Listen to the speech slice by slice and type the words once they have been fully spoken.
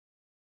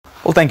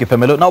Well, thank you,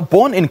 Pamela. Now,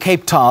 born in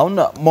Cape Town,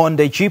 Monde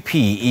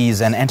GP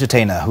is an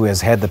entertainer who has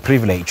had the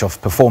privilege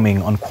of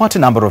performing on quite a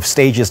number of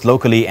stages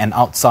locally and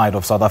outside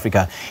of South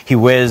Africa. He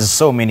wears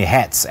so many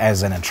hats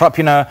as an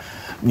entrepreneur,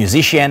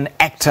 musician,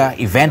 actor,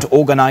 event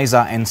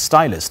organizer and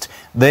stylist.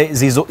 The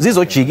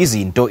Zizojika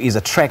Izinto is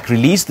a track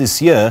released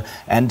this year,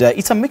 and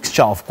it's a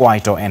mixture of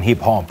Kwaito and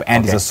hip-hop,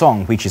 and is a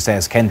song which he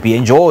says can be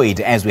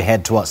enjoyed as we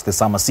head towards the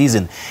summer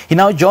season. He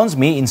now joins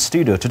me in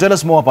studio to tell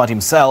us more about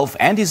himself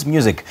and his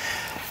music.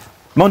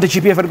 Monde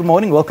GP, a very good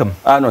morning. Welcome.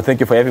 No,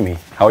 thank you for having me.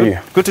 How are you?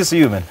 Good to see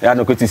you, man. Yeah,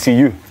 no, good to see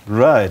you.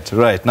 Right.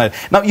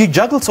 Now, you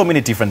juggle so many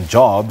different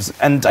jobs,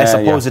 and I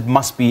suppose it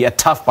must be a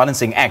tough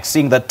balancing act,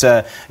 seeing that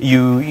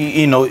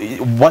you know,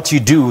 what you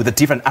do, the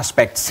different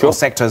aspects or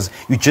sectors,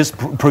 you just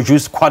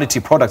produce quality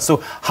products. So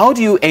how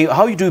do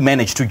you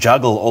manage to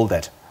juggle all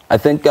that? I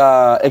think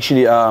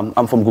actually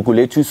I'm from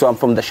Guguletu, so I'm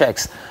from the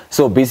shacks.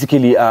 So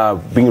basically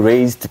being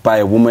raised by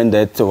a woman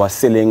that was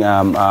selling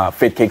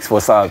fat cakes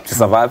to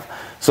survive.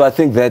 So I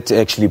think that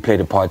actually played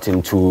a part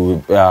into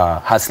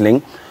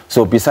hustling.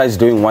 So besides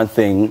doing one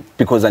thing,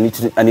 because I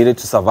needed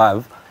to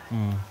survive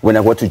when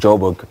I got to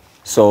Joburg.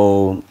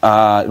 So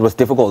it was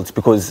difficult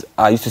because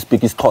I used to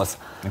speak Xhosa.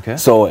 Okay.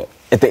 So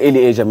at the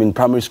early age, I'm in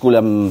primary school,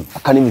 I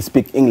can't even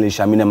speak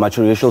English. I'm in a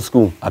multiracial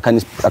school. I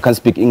can't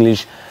speak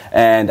English,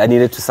 and I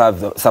needed to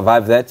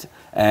survive that.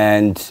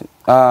 And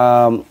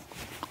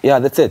yeah,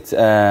 that's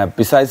it.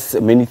 Besides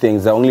many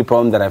things, the only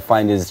problem that I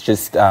find is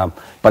just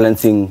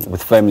balancing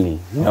with family.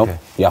 You know?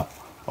 Yeah.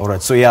 All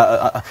right. So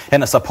yeah,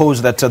 and I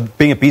suppose that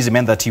being a busy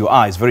man that you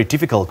are, it's very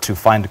difficult to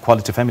find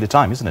quality family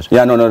time, isn't it?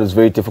 Yeah, no, it's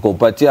very difficult.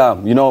 But yeah,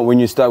 you know, when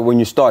you start,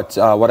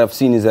 what I've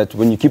seen is that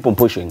when you keep on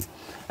pushing.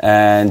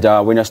 And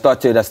when I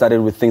started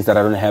with things that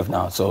I don't have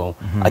now. So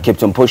I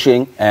kept on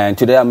pushing, and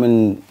today I'm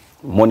in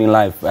morning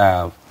life.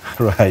 Right.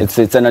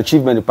 It's an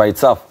achievement by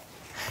itself.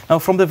 Now,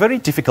 from the very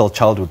difficult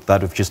childhood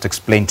that you've just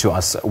explained to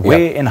us,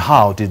 where and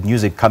how did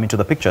music come into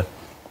the picture?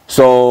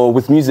 So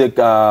with music,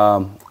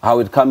 how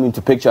it came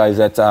into picture is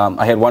that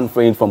I had one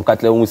friend from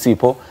Katleong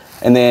Sipo,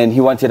 and then he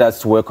wanted us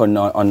to work on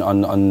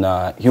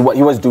he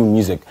was doing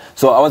music.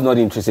 So I was not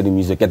interested in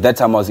music. At that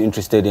time, I was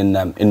interested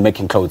in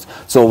making clothes.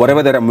 So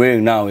whatever that I'm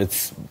wearing now,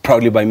 it's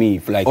proudly by me.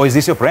 Like, oh, is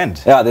this your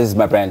brand? Yeah, this is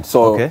my brand.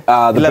 So the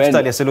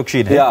Lifestyle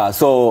Solution. Yeah,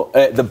 so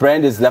the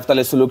brand is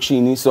Lifestyle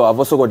Solution. So I've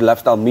also got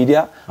Lifestyle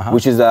Media,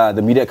 which is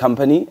the media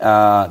company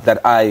that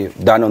I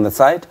done on the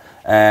side.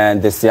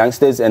 And there's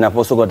youngsters, and I've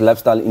also got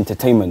Lifestyle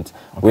Entertainment,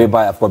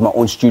 whereby I've got my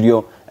own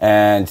studio.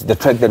 And the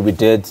track that we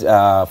did,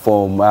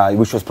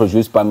 which was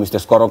produced by Mr.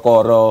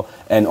 Skorokoro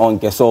and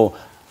Onke. So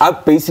I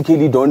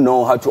basically don't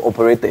know how to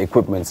operate the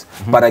equipment,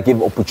 but I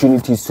give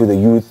opportunities to the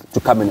youth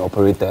to come and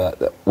operate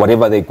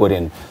whatever they're good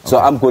in. So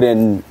I'm good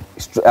in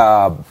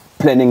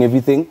planning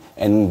everything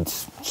and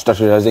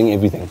strategizing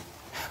everything.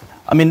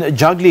 I mean,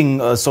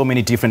 juggling so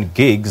many different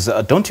gigs,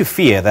 don't you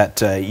fear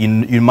that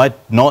you might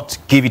not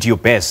give it your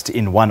best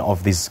in one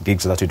of these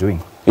gigs that you're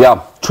doing?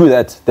 Yeah, true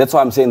that. That's why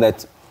I'm saying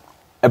that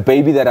a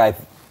baby that I've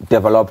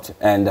developed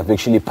and I've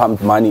actually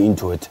pumped money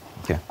into it,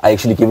 I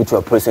actually give it to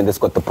a person that's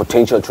got the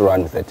potential to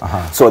run with it.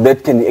 So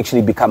that can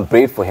actually become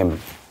bread for him.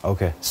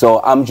 Okay.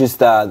 So I'm just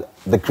the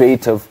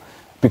creative,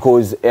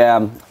 because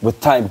with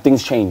time,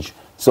 things change.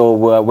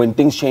 So when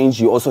things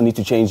change, you also need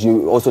to change.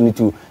 You also need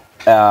to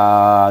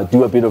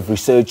do a bit of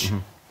research.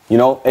 You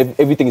know,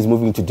 everything is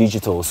moving to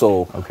digital,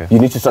 so you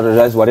need to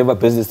strategize whatever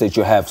business that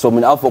you have. So I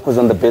mean, I'll focus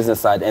on the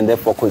business side, and they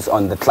focus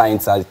on the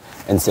client side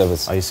and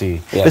service. I see.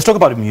 Yeah. Let's talk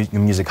about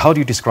your music. How do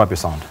you describe your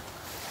sound?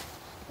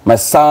 My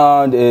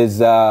sound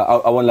is,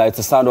 I won't lie, it's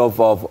a sound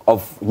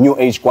of new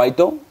age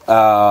Kwaito.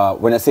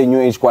 When I say new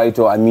age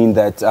Kwaito, I mean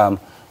that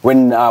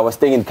when I was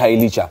staying in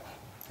Kailicha,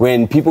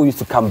 when people used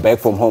to come back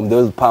from home, they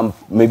will pump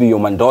maybe your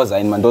Mandoza,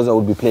 and Mandoza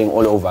would be playing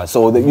all over.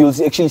 So you'll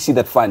actually see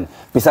that fun.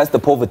 Besides the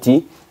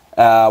poverty,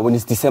 when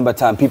it's December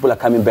time, people are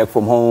coming back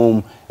from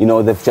home. You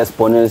know, they've just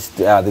bonused,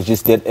 they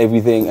just did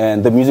everything,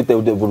 and the music they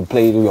would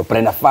play, your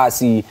Brenda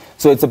Fassi.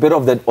 So it's a bit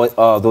of that,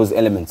 those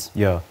elements.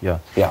 Yeah.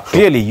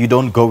 Clearly, you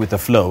don't go with the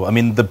flow. I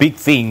mean, the big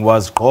thing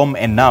was Gqom,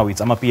 and now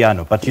it's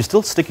Amapiano, but you're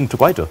still sticking to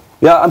Kwaito.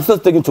 Yeah, I'm still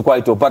sticking to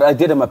Kwaito, but I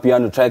did a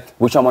Amapiano track,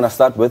 which I'm gonna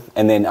start with,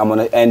 and then I'm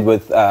gonna end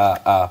with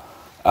the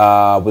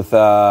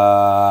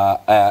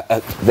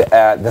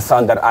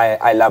sound that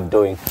I love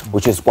doing,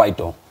 which is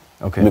Kwaito.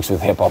 Mixed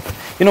with hip-hop.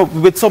 You know,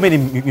 with so many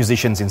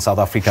musicians in South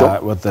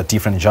Africa with the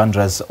different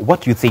genres,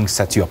 what do you think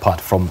sets you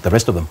apart from the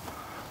rest of them?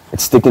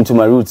 It's sticking to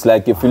my roots.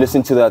 Like, if you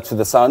listen to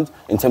the sound,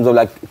 in terms of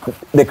like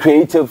the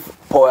creative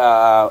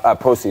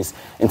process,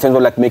 in terms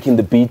of like making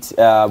the beat,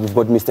 we've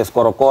got Mr.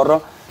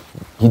 Skorokoro.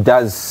 He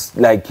does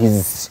like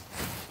his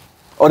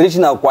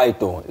original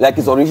Kwaito, like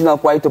his original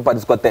Kwaito, but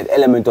it's got that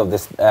element of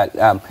this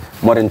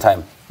modern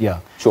time. Yeah,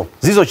 sure.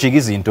 Zizojika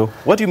Izinto.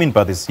 What do you mean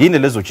by this?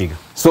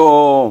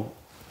 So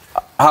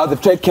how the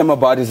track came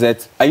about is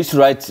that I used to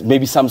write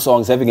maybe some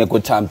songs having a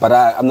good time, but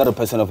I'm not a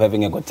person of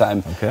having a good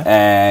time.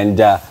 And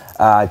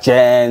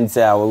jams,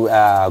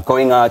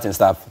 going out and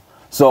stuff.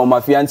 So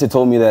my fiance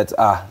told me that,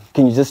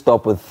 can you just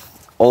stop with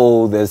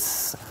all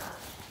this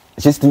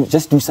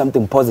just do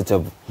something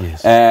positive.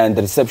 Yes. And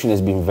the reception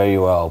has been very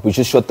well. We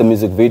just shot the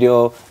music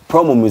video,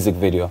 promo music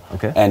video,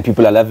 okay, and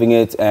people are loving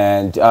it.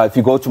 And if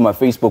you go to my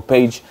Facebook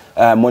page,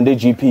 Monde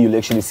GP, you'll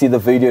actually see the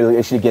video, you'll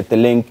actually get the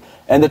link.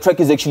 And the track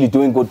is actually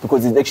doing good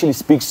because it actually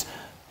speaks,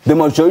 the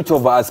majority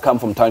of us come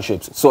from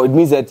townships. So it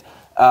means that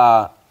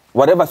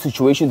whatever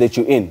situation that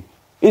you're in,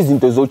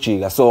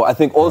 Zizojika. So I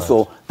think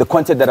also the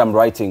content that I'm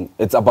writing,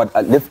 it's about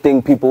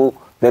uplifting people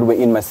that were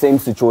in my same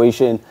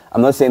situation.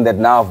 I'm not saying that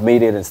now I've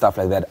made it and stuff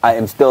like that. I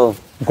am still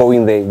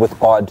going there with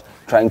God,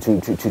 trying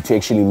to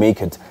actually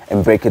make it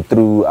and break it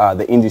through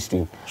the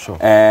industry. Sure.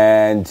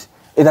 And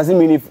it doesn't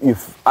mean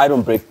if I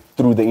don't break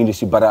through the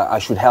industry, but I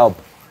should help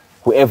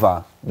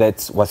whoever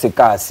that's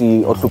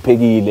wasekasi or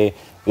hlupekile.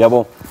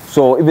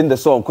 So even the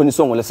song,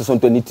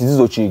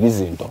 Zizojika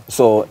Izinto.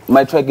 So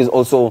my track is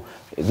also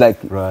like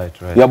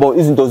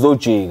Izinto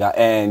Zojika,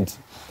 and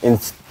in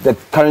the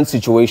current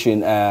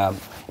situation,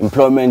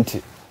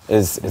 employment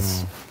is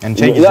and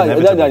changes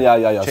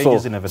inevitable.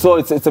 Changes inevitable. So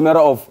it's a matter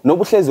of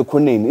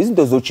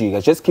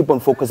just keep on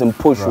focus and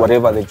push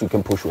whatever that you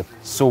can push with.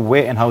 So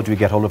where and how do we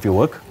get hold of your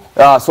work?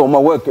 So my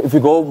work, if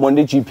you go Monde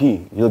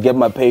GP, you'll get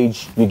my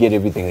page, you get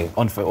everything there.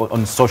 On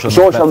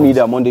social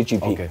media, Monde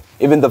GP. Okay.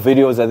 Even the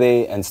videos are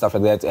there and stuff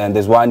like that. And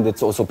there's one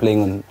that's also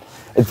playing on,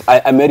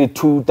 I made it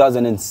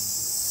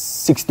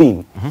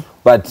 2016,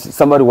 but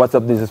somebody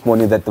WhatsApped this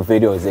morning that the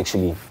video is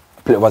actually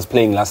was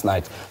playing last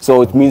night.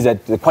 So it means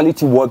that the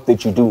quality work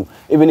that you do,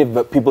 even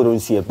if people don't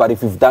see it, but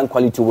if you've done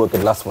quality work,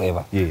 it lasts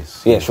forever.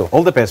 Yes. Yeah, sure.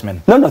 All the best,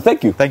 man. No,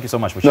 thank you. Thank you so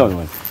much for sharing.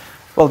 No.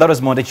 Well, that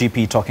was Monde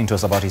GP talking to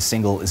us about his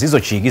single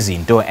Zizojika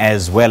Izinto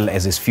as well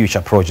as his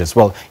future projects.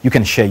 Well, you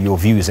can share your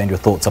views and your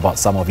thoughts about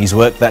some of his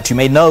work that you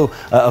may know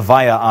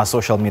via our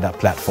social media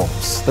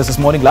platforms. This is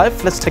Morning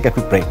Live. Let's take a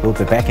quick break. We'll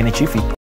be back in a jiffy.